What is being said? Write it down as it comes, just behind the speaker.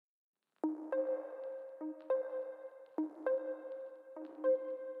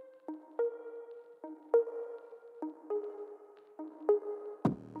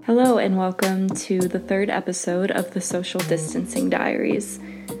Hello and welcome to the third episode of the Social Distancing Diaries.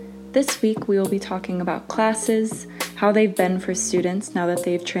 This week we will be talking about classes, how they've been for students now that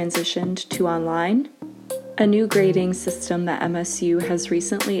they've transitioned to online, a new grading system that MSU has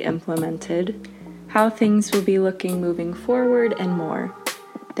recently implemented, how things will be looking moving forward, and more.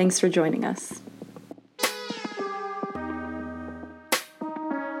 Thanks for joining us.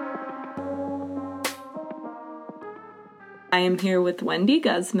 I am here with Wendy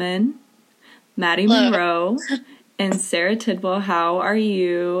Guzman, Maddie Monroe, and Sarah Tidwell. How are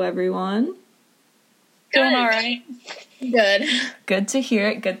you, everyone? Doing all right. Good. Good to hear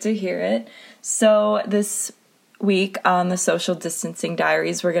it. So this week on the Social Distancing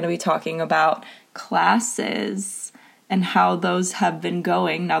Diaries, we're going to be talking about classes and how those have been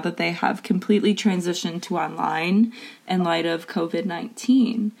going now that they have completely transitioned to online in light of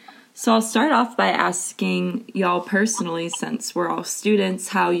COVID-19. So I'll start off by asking y'all personally, since we're all students,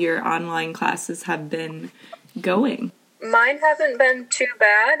 how your online classes have been going. Mine haven't been too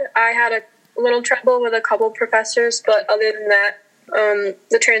bad. I had a little trouble with a couple professors, but other than that,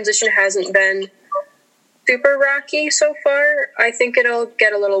 the transition hasn't been super rocky so far. I think it'll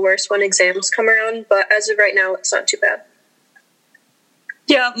get a little worse when exams come around, but as of right now, it's not too bad.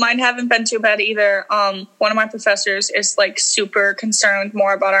 Yeah, mine haven't been too bad either. One of my professors is super concerned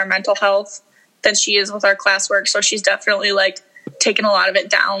more about our mental health than she is with our classwork. So she's definitely taken a lot of it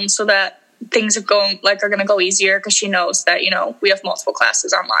down so that things are going to go easier, because she knows that, we have multiple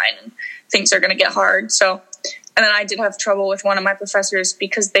classes online and things are going to get hard. So, and then I did have trouble with one of my professors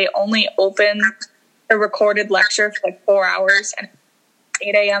because they only open a recorded lecture for 4 hours and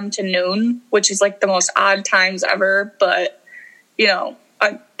 8 a.m. to noon, which is the most odd times ever. But,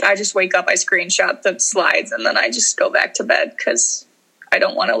 I just wake up, I screenshot the slides, and then I just go back to bed because I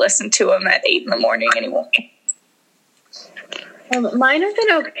don't want to listen to them at 8 a.m. anymore. Mine have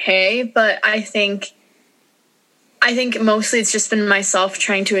been okay, but I think mostly it's just been myself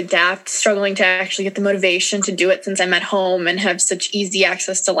trying to adapt, struggling to actually get the motivation to do it since I'm at home and have such easy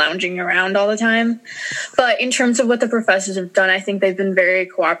access to lounging around all the time. But in terms of what the professors have done, I think they've been very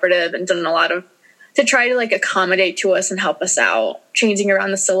cooperative and done a lot to try to accommodate to us and help us out, changing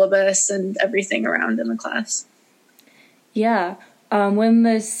around the syllabus and everything around in the class. Yeah. When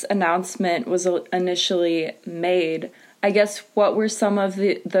this announcement was initially made, I guess what were some of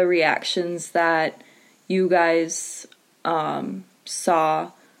the reactions that you guys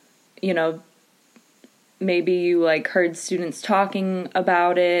saw? Maybe you heard students talking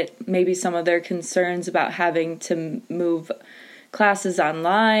about it, maybe some of their concerns about having to move classes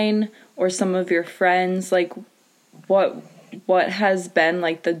online, or some of your friends, what has been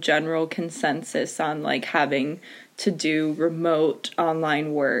the general consensus on having to do remote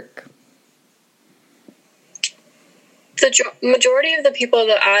online work? The majority of the people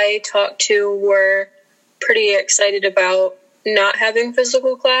that I talked to were pretty excited about not having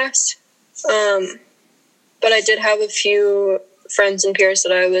physical class. But I did have a few friends and peers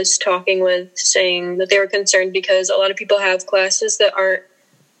that I was talking with saying that they were concerned because a lot of people have classes that aren't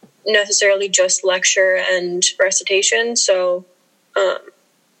necessarily just lecture and recitation. So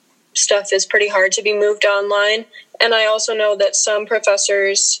stuff is pretty hard to be moved online. And I also know that some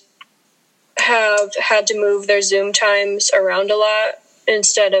professors have had to move their Zoom times around a lot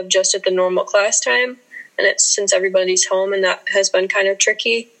instead of just at the normal class time. And it's since everybody's home, and that has been kind of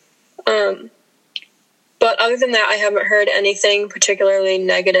tricky. But other than that, I haven't heard anything particularly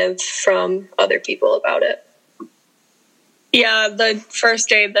negative from other people about it. Yeah, the first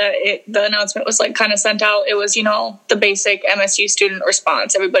day that the announcement was kind of sent out, it was, the basic MSU student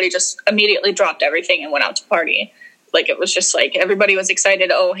response. Everybody just immediately dropped everything and went out to party. It was just everybody was excited.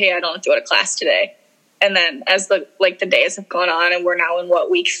 Oh, hey, I don't have to go to class today. And then as the days have gone on, and we're now in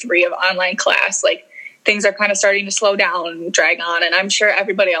week 3 of online class, things are kind of starting to slow down and drag on. And I'm sure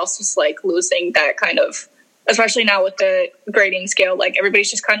everybody else is losing that kind of, especially now with the grading scale,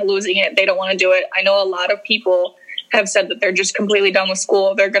 everybody's just kind of losing it. They don't want to do it. I know a lot of people have said that they're just completely done with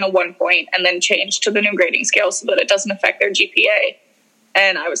school. They're going to 1 point and then change to the new grading scale so that it doesn't affect their GPA.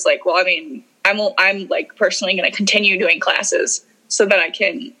 And I was well, I mean, I'm personally going to continue doing classes so that I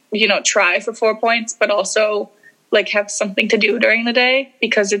can, try for 4 points, but also have something to do during the day,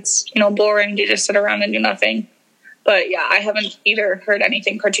 because it's, boring to just sit around and do nothing. But yeah, I haven't either heard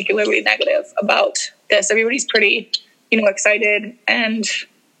anything particularly negative about this. Everybody's pretty, excited, and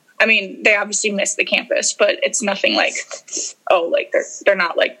I mean, they obviously miss the campus, but it's nothing they're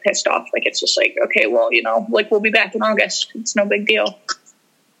not pissed off. It's just okay, well, we'll be back in August. It's no big deal.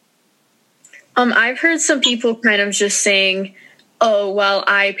 I've heard some people kind of just saying, oh, well,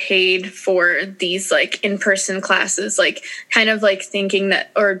 I paid for these like in-person classes, like kind of like thinking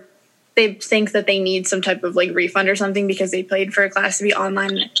that, or they think that they need some type of like refund or something because they paid for a class to be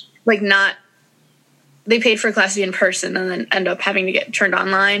online, like not, they paid for a class to be in person and then end up having to get turned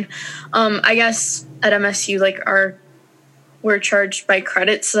online. I guess at MSU, like we're charged by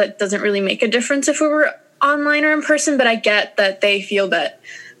credits, so that doesn't really make a difference if we were online or in person, but I get that they feel that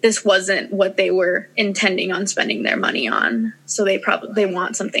this wasn't what they were intending on spending their money on, so they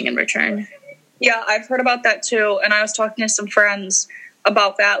want something in return. Yeah, I've heard about that too, and I was talking to some friends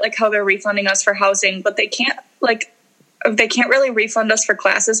about that, like how they're refunding us for housing, but they can't really refund us for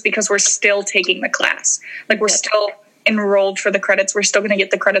classes because we're still taking the class. Like, we're still enrolled for the credits. We're still going to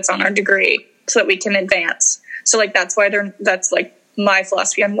get the credits on our degree so that we can advance. So, like, that's like my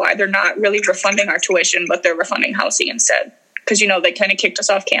philosophy on why they're not really refunding our tuition, but they're refunding housing instead. Because, you know, they kind of kicked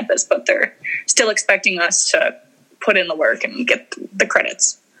us off campus, but they're still expecting us to put in the work and get the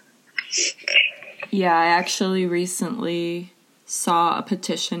credits. Yeah, I actually recently saw a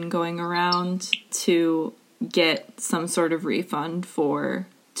petition going around to get some sort of refund for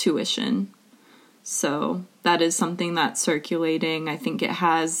tuition. So that is something that's circulating. I think it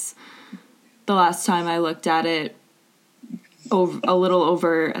has, the last time I looked at it, a little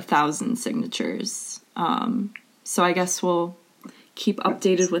over 1,000 signatures. So I guess we'll keep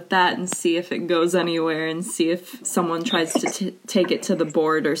updated with that and see if it goes anywhere and see if someone tries to take it to the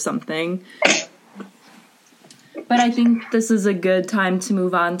board or something. But I think this is a good time to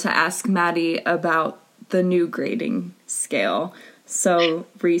move on to ask Maddie about the new grading scale. So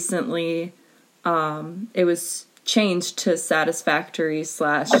recently, it was changed to satisfactory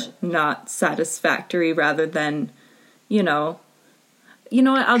 / not satisfactory rather than, you know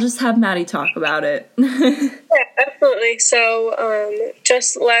what, I'll just have Maddie talk about it. Yeah, absolutely. So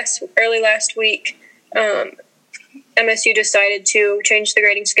just early last week, MSU decided to change the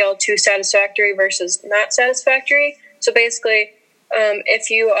grading scale to satisfactory versus not satisfactory. So basically, if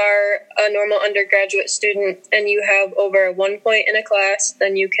you are a normal undergraduate student and you have over 1 point in a class,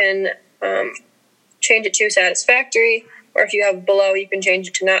 then you can change it to satisfactory. Or if you have below, you can change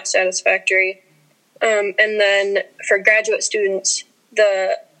it to not satisfactory. And then for graduate students,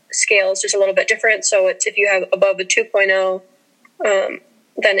 the scale is just a little bit different. So it's if you have above a 2.0,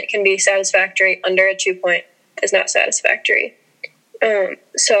 then it can be satisfactory. Under a 2 point is not satisfactory.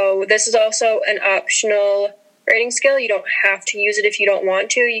 So this is also an optional grading scale. You don't have to use it if you don't want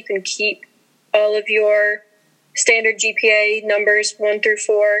to. You can keep all of your standard GPA numbers 1 through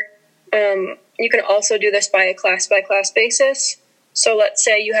 4. You can also do this by a class-by-class basis. So let's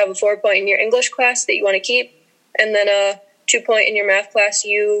say you have a 4 point in your English class that you want to keep, and then a 2 point in your math class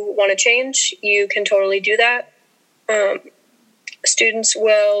you want to change. You can totally do that. Students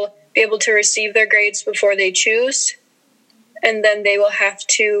will be able to receive their grades before they choose, and then they will have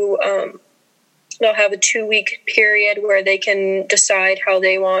to they'll have a 2-week period where they can decide how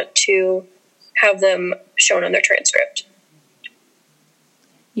they want to have them shown on their transcript.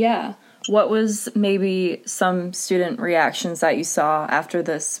 Yeah. What was maybe some student reactions that you saw after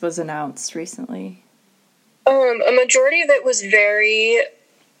this was announced recently? A majority of it was very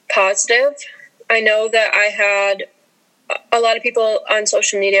positive. I know that I had a lot of people on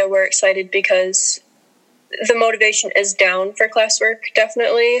social media were excited because the motivation is down for classwork,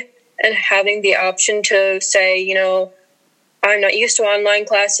 definitely. And having the option to say, you know, I'm not used to online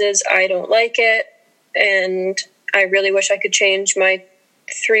classes, I don't like it, and I really wish I could change my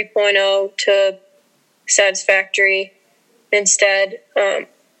 3.0 to satisfactory instead.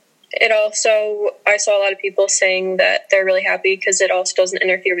 It also, I saw a lot of people saying that they're really happy because it also doesn't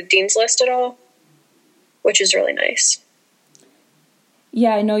interfere with Dean's List at all, which is really nice.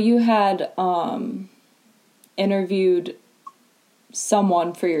 Yeah, I know you had interviewed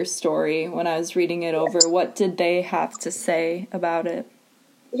someone for your story when I was reading it over. What did they have to say about it?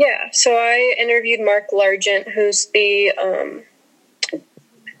 Yeah, so I interviewed Mark Largent, who's the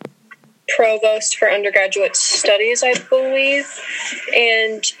provost for undergraduate studies, I believe,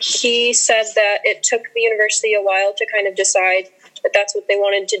 and he said that it took the university a while to kind of decide that that's what they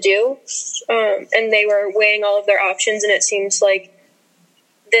wanted to do, and they were weighing all of their options, and it seems like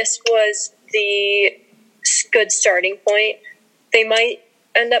this was the good starting point. They might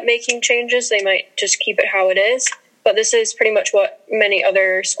end up making changes, they might just keep it how it is, but this is pretty much what many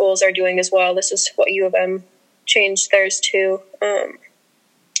other schools are doing as well. This is what U of M changed theirs to.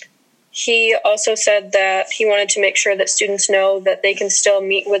 He also said that he wanted to make sure that students know that they can still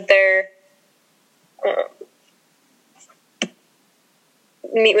meet with their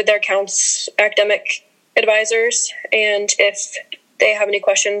academic advisors, and if they have any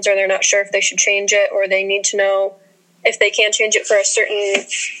questions or they're not sure if they should change it or they need to know if they can change it for a certain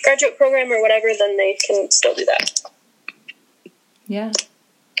graduate program or whatever, then they can still do that. Yeah.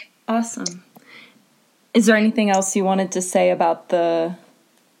 Awesome. Is there anything else you wanted to say about the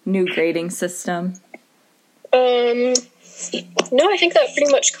new grading system? No, I think that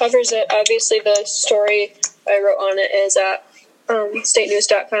pretty much covers it. Obviously, the story I wrote on it is at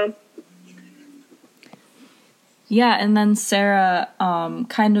statenews.com. Yeah, and then Sarah,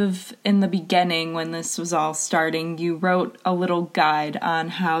 kind of in the beginning when this was all starting, you wrote a little guide on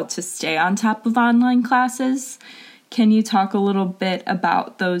how to stay on top of online classes. Can you talk a little bit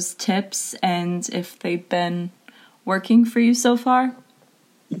about those tips and if they've been working for you so far?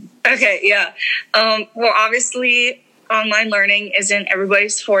 Okay, yeah. Well, obviously, online learning isn't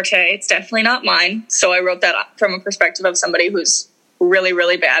everybody's forte. It's definitely not mine. So I wrote that up from a perspective of somebody who's really,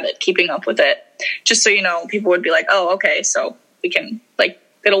 really bad at keeping up with it. Just so you know, people would be like, oh, okay, so we can, like,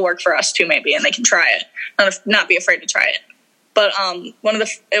 it'll work for us too maybe, and they can try it. Not be afraid to try it. But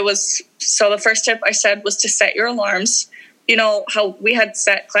the first tip I said was to set your alarms. You know how we had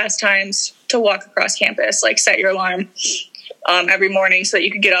set class times to walk across campus, like set your alarm every morning so that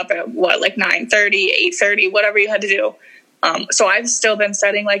you could get up at 9:30, 8:30, whatever you had to do. So I've still been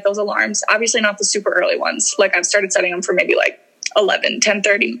setting like those alarms, obviously not the super early ones. Like I've started setting them for maybe like 11,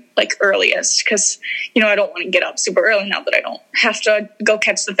 10:30, like earliest, because, you know, I don't want to get up super early now that I don't have to go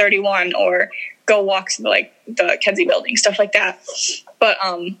catch the 31 or go walk to the Kedzie building, stuff like that. But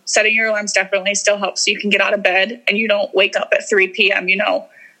setting your alarms definitely still helps so you can get out of bed and you don't wake up at 3 p.m., you know,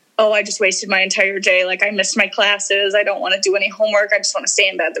 oh, I just wasted my entire day. Like I missed my classes. I don't want to do any homework. I just want to stay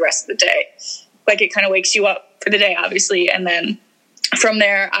in bed the rest of the day. Like it kind of wakes you up for the day, obviously. And then from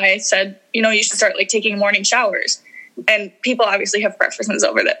there, I said, you know, you should start like taking morning showers. And people obviously have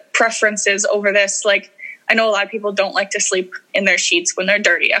preferences over this. Like I know a lot of people don't like to sleep in their sheets when they're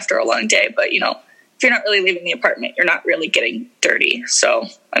dirty after a long day, but you know, if you're not really leaving the apartment, you're not really getting dirty. So,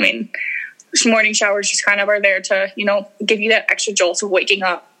 I mean, morning showers just kind of are there to, you know, give you that extra jolt of waking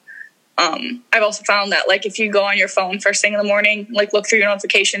up. I've also found that like if you go on your phone first thing in the morning, like look through your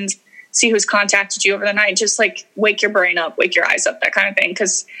notifications, see who's contacted you over the night, just like wake your brain up, wake your eyes up, that kind of thing.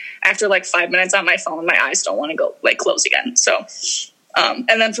 Because after like 5 minutes on my phone, my eyes don't want to go like close again. So, and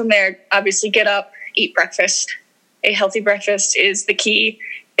then from there, obviously get up, eat breakfast. A healthy breakfast is the key.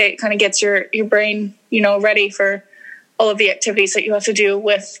 It kind of gets your brain, you know, ready for all of the activities that you have to do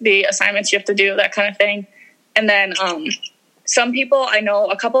with the assignments you have to do, that kind of thing. And then some people, I know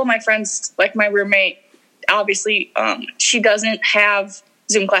a couple of my friends, like my roommate, obviously she doesn't have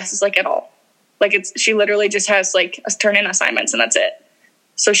Zoom classes like at all. Like she literally just has like turn in assignments and that's it.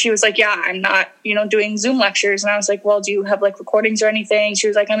 So she was like, yeah, I'm not, you know, doing Zoom lectures. And I was like, well, do you have like recordings or anything? She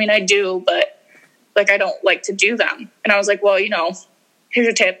was like, I mean, I do, but like, I don't like to do them. And I was like, well, you know, here's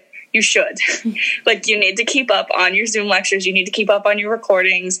a tip. You should. Like, you need to keep up on your Zoom lectures. You need to keep up on your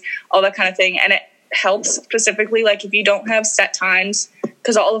recordings, all that kind of thing. And it helps specifically, like, if you don't have set times,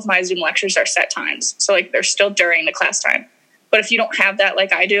 because all of my Zoom lectures are set times. So, like, they're still during the class time. But if you don't have that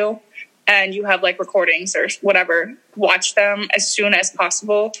like I do, and you have, like, recordings or whatever, watch them as soon as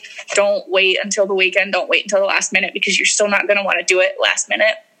possible. Don't wait until the weekend. Don't wait until the last minute, because you're still not going to want to do it last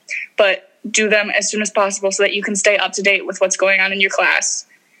minute. But do them as soon as possible so that you can stay up to date with what's going on in your class.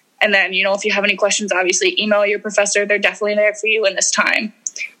 And then, you know, if you have any questions, obviously email your professor. They're definitely there for you in this time.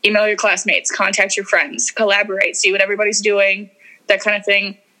 Email your classmates, contact your friends, collaborate, see what everybody's doing, that kind of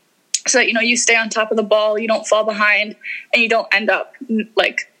thing. So that, you know, you stay on top of the ball, you don't fall behind, and you don't end up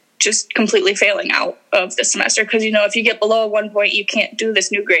like just completely failing out of the semester. Because, you know, if you get below a 1 point, you can't do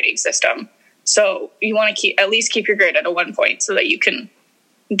this new grading system. So you want to at least keep your grade at a 1 point so that you can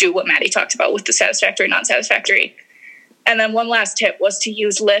do what Maddie talked about with the satisfactory, non-satisfactory. And then one last tip was to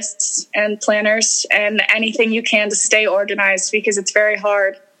use lists and planners and anything you can to stay organized, because it's very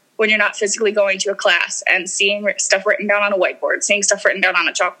hard when you're not physically going to a class and seeing stuff written down on a whiteboard, seeing stuff written down on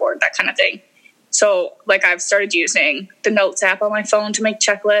a chalkboard, that kind of thing. So, like, I've started using the Notes app on my phone to make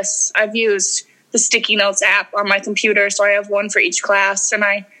checklists. I've used the Sticky Notes app on my computer, so I have one for each class, and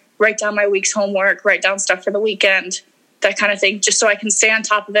I write down my week's homework, write down stuff for the weekend, that kind of thing, just so I can stay on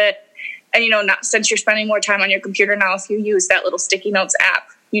top of it. And, you know, not since you're spending more time on your computer now, if you use that little Sticky Notes app,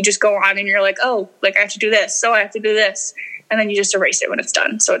 you just go on and you're like, oh, like, I have to do this, so I have to do this. And then you just erase it when it's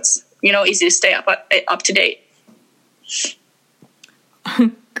done. So it's, you know, easy to stay up to date.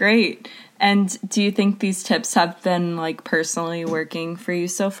 Great. And do you think these tips have been, like, personally working for you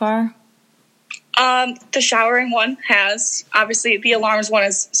so far? The showering one has. Obviously, the alarms one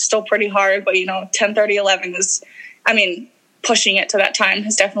is still pretty hard, but, you know, 10:30, 11 is, I mean, pushing it to that time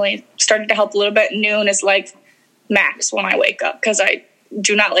has definitely started to help a little bit. Noon is, like, max when I wake up, because I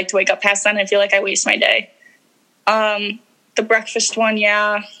do not like to wake up past then. I feel like I waste my day. The breakfast one,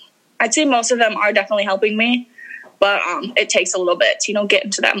 yeah. I'd say most of them are definitely helping me, but it takes a little bit to, get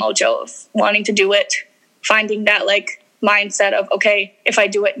into that mojo of wanting to do it, finding that, like, mindset of, okay, if I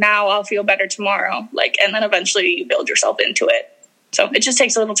do it now, I'll feel better tomorrow. Like, and then eventually you build yourself into it. So it just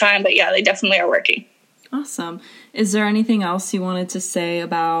takes a little time, but yeah, they definitely are working. Awesome. Is there anything else you wanted to say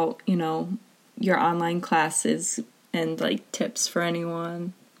about, your online classes and, like, tips for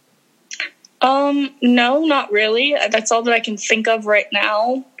anyone? No, not really. That's all that I can think of right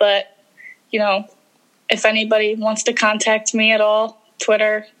now. But, if anybody wants to contact me at all,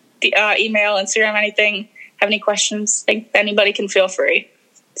 Twitter, the email, Instagram, anything, have any questions, anybody can feel free.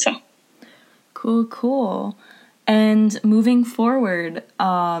 So. Cool. And moving forward,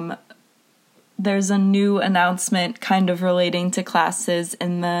 there's a new announcement kind of relating to classes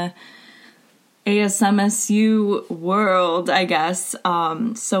in the ASMSU world, I guess.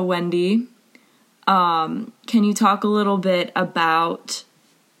 So Wendy, can you talk a little bit about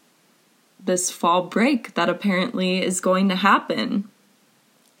this fall break that apparently is going to happen?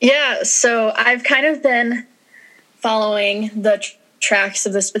 Yeah, so I've kind of been following the tracks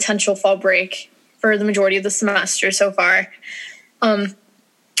of this potential fall break for the majority of the semester so far. President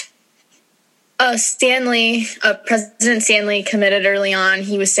Stanley committed early on.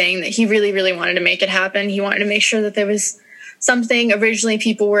 He was saying that he really, really wanted to make it happen. He wanted to make sure that there was something. Originally,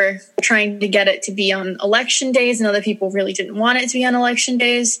 people were trying to get it to be on election days, and other people really didn't want it to be on election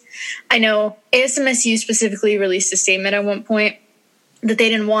days. I know ASMSU specifically released a statement at one point that they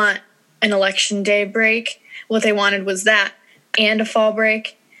didn't want an election day break. What they wanted was that and a fall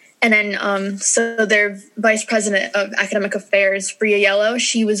break. And then, so their vice president of academic affairs, Bria Yellow,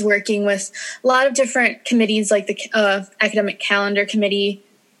 she was working with a lot of different committees like the academic calendar committee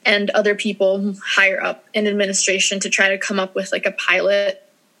and other people higher up in administration to try to come up with like a pilot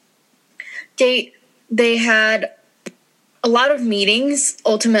date. They had a lot of meetings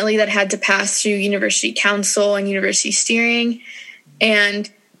ultimately that had to pass through university council and university steering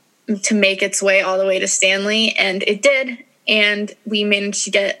and to make its way all the way to Stanley. And it did. And we managed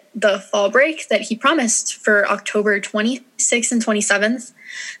to get the fall break that he promised for October 26th and 27th.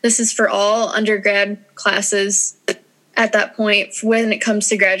 This is for all undergrad classes. At that point, when it comes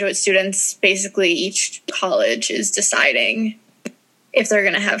to graduate students, basically each college is deciding if they're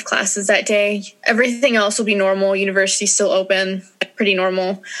going to have classes that day. Everything else will be normal. University's still open, pretty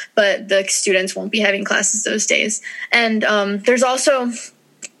normal, but the students won't be having classes those days. And there's also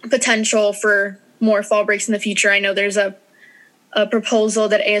potential for more fall breaks in the future. I know there's a proposal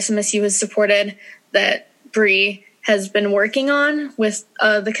that ASMSU has supported that Bree has been working on with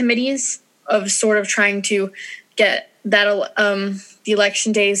the committees of sort of trying to get that the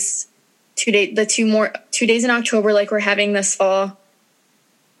election days 2 days in October like we're having this fall,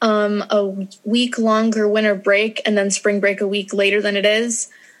 a week longer winter break and then spring break a week later than it is.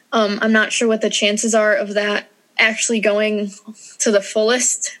 I'm not sure what the chances are of that actually going to the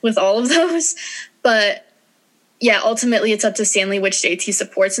fullest with all of those, but yeah, ultimately it's up to Stanley which dates he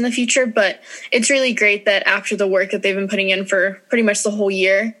supports in the future, but it's really great that after the work that they've been putting in for pretty much the whole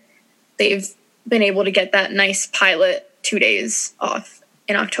year, they've been able to get that nice pilot 2 days off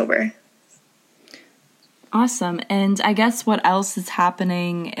in October. Awesome. And I guess what else is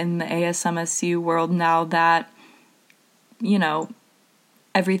happening in the ASMSU world now that,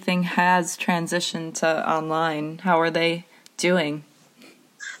 everything has transitioned to online? How are they doing?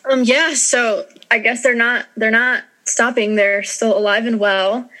 So I guess they're not stopping. They're still alive and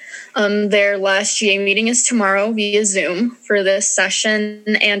well. Their last GA meeting is tomorrow via Zoom for this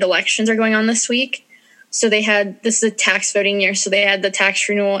session, and elections are going on this week. So this is a tax voting year, so they had the tax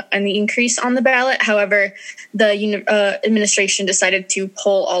renewal and the increase on the ballot. However, the administration decided to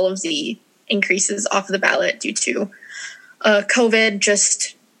pull all of the increases off of the ballot due to COVID,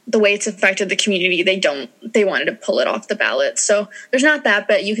 just the way it's affected the community. They wanted to pull it off the ballot. So there's not that,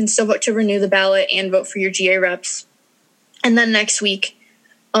 but you can still vote to renew the ballot and vote for your GA reps. And then next week,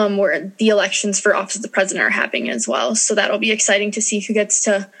 where the elections for office of the president are happening as well. So that'll be exciting to see who gets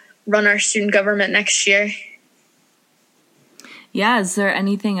to run our student government next year. Yeah, is there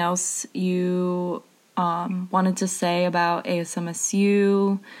anything else you wanted to say about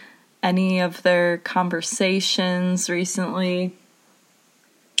ASMSU? Any of their conversations recently?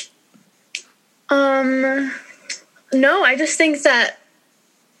 No, I just think that,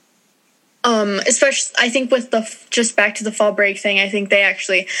 especially, I think with just back to the fall break thing, I think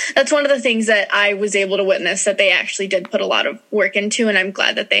that's one of the things that I was able to witness that they actually did put a lot of work into, and I'm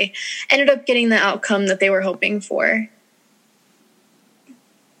glad that they ended up getting the outcome that they were hoping for.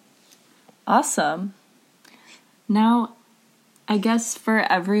 Awesome. Now, I guess for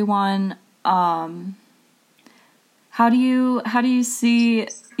everyone, How do you see,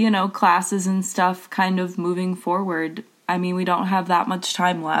 classes and stuff kind of moving forward? I mean, we don't have that much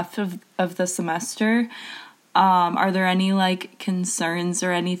time left of the semester. Are there any, concerns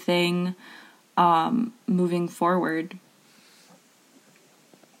or anything moving forward?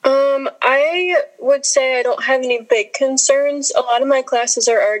 I would say I don't have any big concerns. A lot of my classes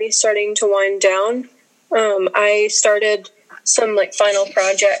are already starting to wind down. I started some final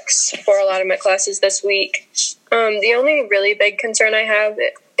projects for a lot of my classes this week. The only really big concern I have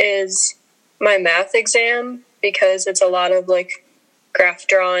is my math exam, because it's a lot of graph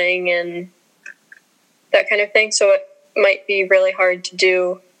drawing and that kind of thing. So it might be really hard to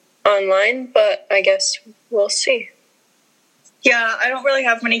do online, but I guess we'll see. Yeah, I don't really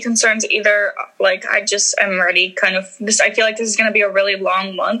have many concerns either. I just am ready I feel like this is going to be a really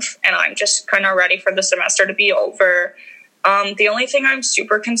long month, and I'm just kind of ready for the semester to be over. The only thing I'm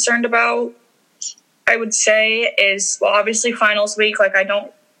super concerned about, I would say, is, obviously finals week. I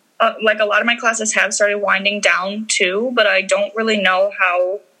don't, a lot of my classes have started winding down too, but I don't really know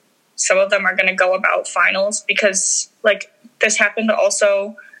how some of them are going to go about finals, because this happened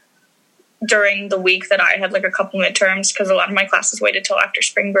also during the week that I had a couple midterms, because a lot of my classes waited till after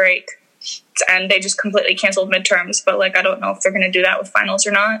spring break and they just completely canceled midterms. But I don't know if they're going to do that with finals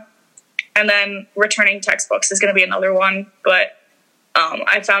or not. And then returning textbooks is going to be another one. But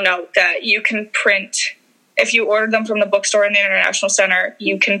I found out that you can print, if you order them from the bookstore in the International Center,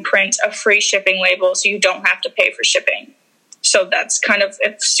 you can print a free shipping label, so you don't have to pay for shipping. So that's kind of,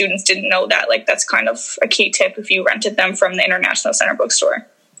 if students didn't know that, that's kind of a key tip if you rented them from the International Center bookstore,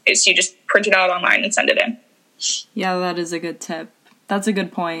 is you just print it out online and send it in. Yeah, that is a good tip. That's a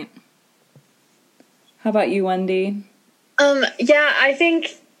good point. How about you, Wendy? Yeah, I think,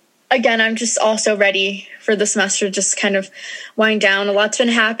 again, I'm just also ready for the semester to just kind of wind down. A lot's been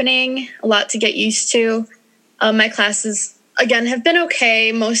happening, a lot to get used to. My classes, again, have been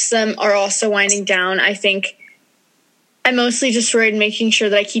okay. Most of them are also winding down. I think I'm mostly just worried making sure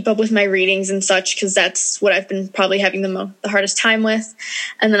that I keep up with my readings and such, because that's what I've been probably having the hardest time with.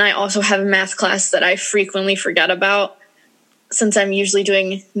 And then I also have a math class that I frequently forget about, since I'm usually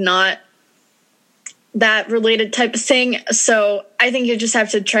doing not that related type of thing. So I think you just have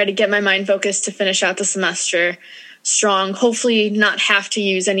to try to get my mind focused to finish out the semester strong. Hopefully not have to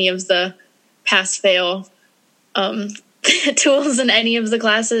use any of the pass-fail tools in any of the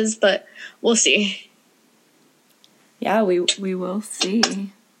classes, but we'll see. Yeah, we will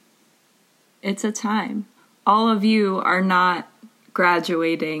see. It's a time. All of you are not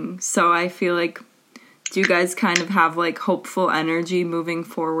graduating, so I feel do you guys kind of have hopeful energy moving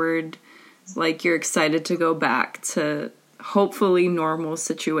forward? You're excited to go back to hopefully normal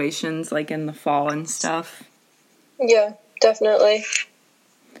situations in the fall and stuff? Yeah, definitely.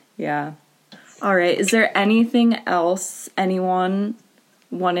 Yeah. All right. Is there anything else anyone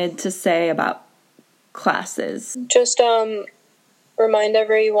wanted to say about classes? Just remind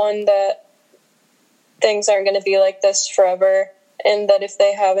everyone that things aren't going to be like this forever, and that if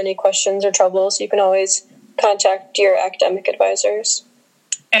they have any questions or troubles, you can always contact your academic advisors.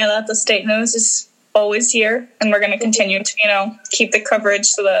 And that the State News is always here, and we're going to continue to, keep the coverage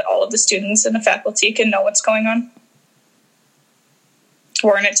so that all of the students and the faculty can know what's going on.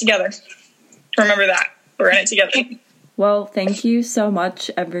 We're in it together. Remember that. We're in it together. Well, thank you so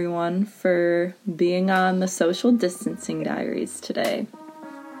much, everyone, for being on the Social Distancing Diaries today.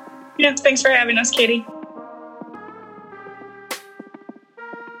 Yeah, thanks for having us, Katie.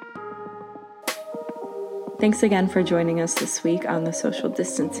 Thanks again for joining us this week on the Social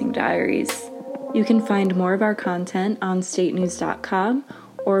Distancing Diaries. You can find more of our content on statenews.com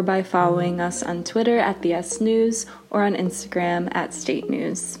or by following us on Twitter @the S News or on Instagram @State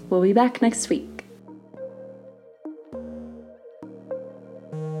News. We'll be back next week.